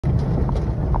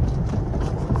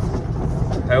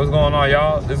Hey, what's going on,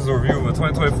 y'all? This is a review of a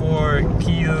 2024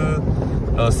 Kia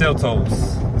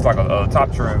Seltos. It's like a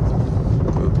top trim.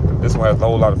 This one has a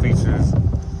whole lot of features.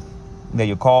 You got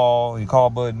your call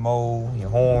button mode, your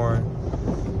horn.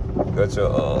 You got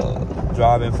your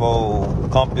drive info,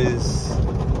 compass,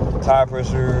 tire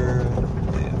pressure,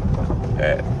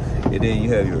 and then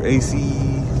you have your AC.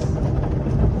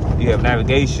 You have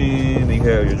navigation. Then you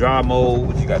have your drive mode,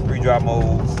 which you got 3 drive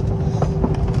modes.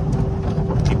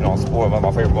 Keep it on sport, my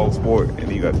favorite mode, sport. And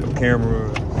then you got your camera.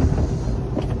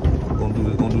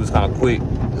 Gonna do this kind of quick. You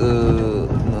know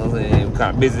what I'm saying?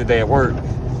 Kind of busy today at work.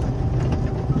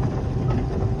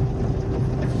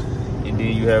 And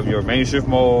then you have your main shift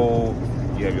mode.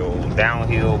 You have your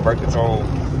downhill brake control.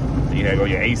 Then you have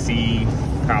your AC,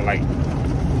 kind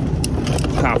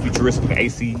of futuristic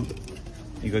AC.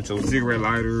 You got your cigarette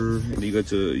lighter, and then you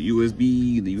got your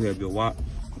USB, and then you have your watt.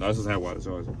 No, this doesn't have water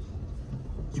charger.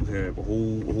 You have a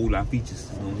whole lot of features.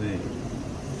 You know what I'm saying?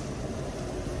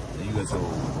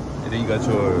 And you got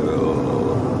your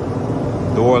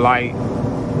door light.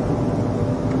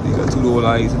 You got 2 door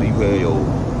lights, and then you have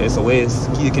your SOS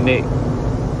Kia Connect.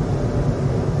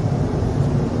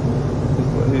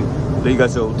 Then you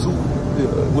got your 2,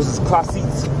 what's this, cloth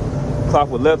seats, cloth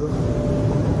with leather.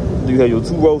 Then you have your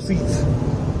 2-row seats.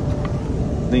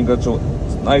 Then you got your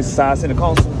nice side center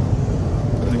console.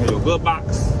 Then you have your glove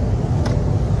box. You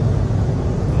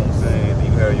know what I'm saying? Then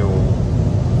you have your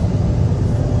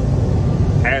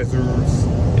hazards.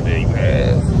 And then you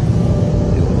have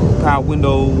your power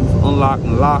windows, unlock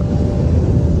and lock.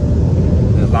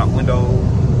 And lock windows.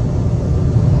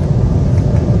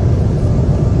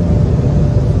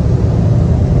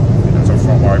 And that's your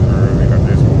front wiper. You got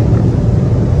this one.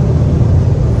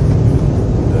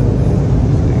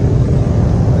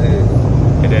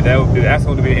 That's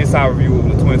going to be the inside review of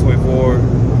the 2024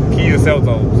 Kia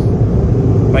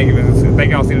Seltos. Thank you, y'all. See you in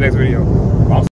the next video.